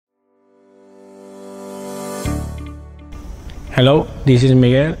Hello, this is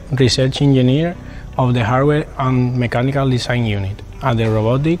Miguel, research engineer of the Hardware and Mechanical Design Unit at the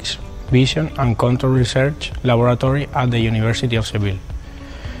Robotics, Vision and Control Research Laboratory at the University of Seville.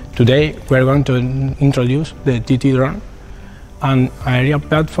 Today we are going to introduce the TTDRONE, an aerial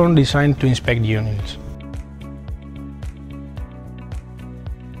platform designed to inspect units.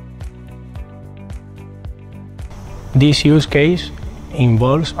 This use case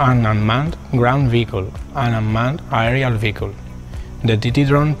involves an unmanned ground vehicle and unmanned aerial vehicle. The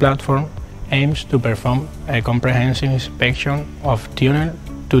TTDRONE platform aims to perform a comprehensive inspection of tunnel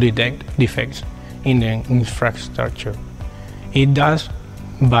to detect defects in the infrastructure. It does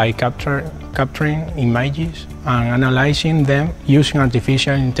by capturing images and analyzing them using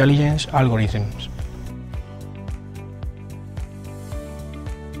artificial intelligence algorithms.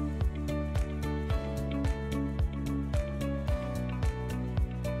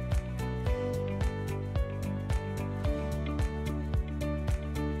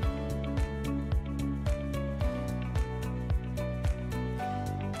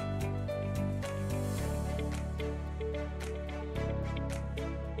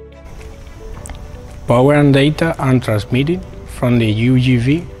 Power and data are transmitted from the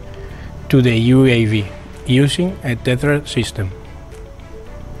UGV to the UAV using a Tether system.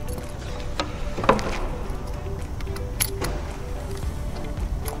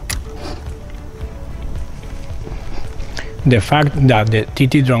 The fact that the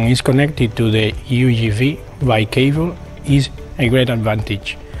TTDRONE is connected to the UGV by cable is a great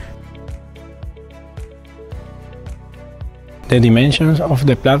advantage. The dimensions of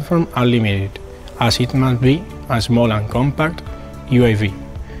the platform are limited, as it must be a small and compact UAV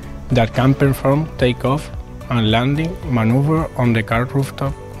that can perform takeoff and landing maneuver on the car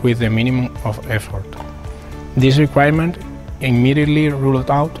rooftop with the minimum of effort. This requirement immediately ruled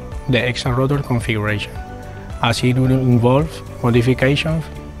out the extra rotor configuration, as it would involve modifications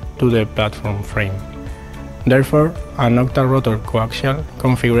to the platform frame. Therefore, an OCTA rotor coaxial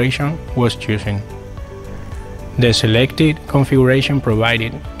configuration was chosen. The selected configuration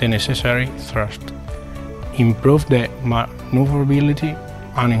provided the necessary thrust, improved the maneuverability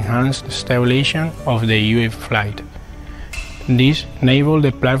and enhanced stabilization of the UAV flight. This enabled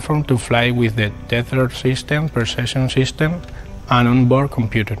the platform to fly with the Tether system, perception system and onboard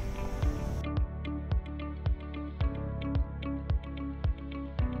computer.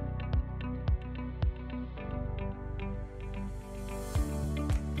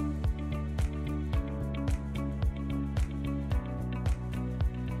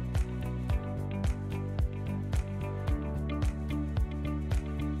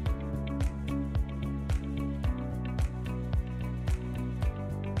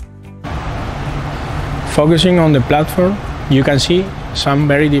 Focusing on the platform, you can see some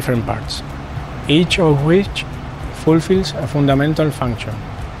very different parts, each of which fulfills a fundamental function.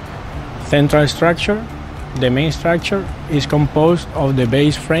 Central structure, the main structure, is composed of the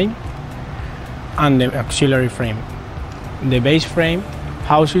base frame and the auxiliary frame. The base frame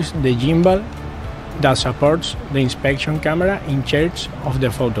houses the gimbal that supports the inspection camera in charge of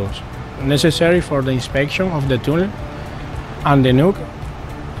the photos necessary for the inspection of the tunnel, and the nuke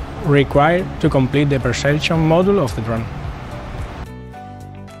required to complete the perception module of the drone.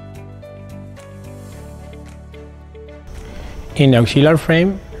 In the auxiliary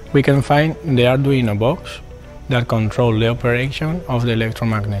frame, we can find the Arduino box that controls the operation of the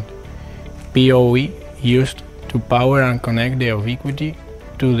electromagnet, POE used to power and connect the ubiquity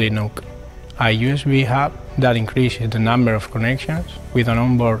to the nuke, a USB hub that increases the number of connections with an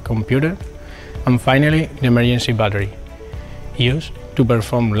onboard computer, and finally the emergency battery, used to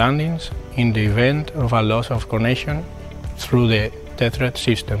perform landings in the event of a loss of connection through the Tether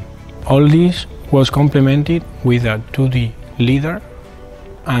system. All this was complemented with a 2D LiDAR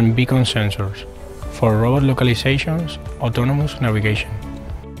and beacon sensors for robot localization's autonomous navigation.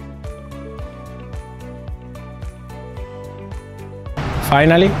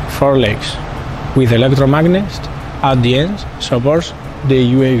 Finally, 4 legs, with electromagnets at the ends, supports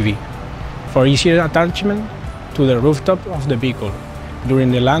the UAV for easier attachment to the rooftop of the vehicle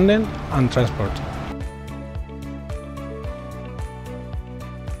during the landing and transport.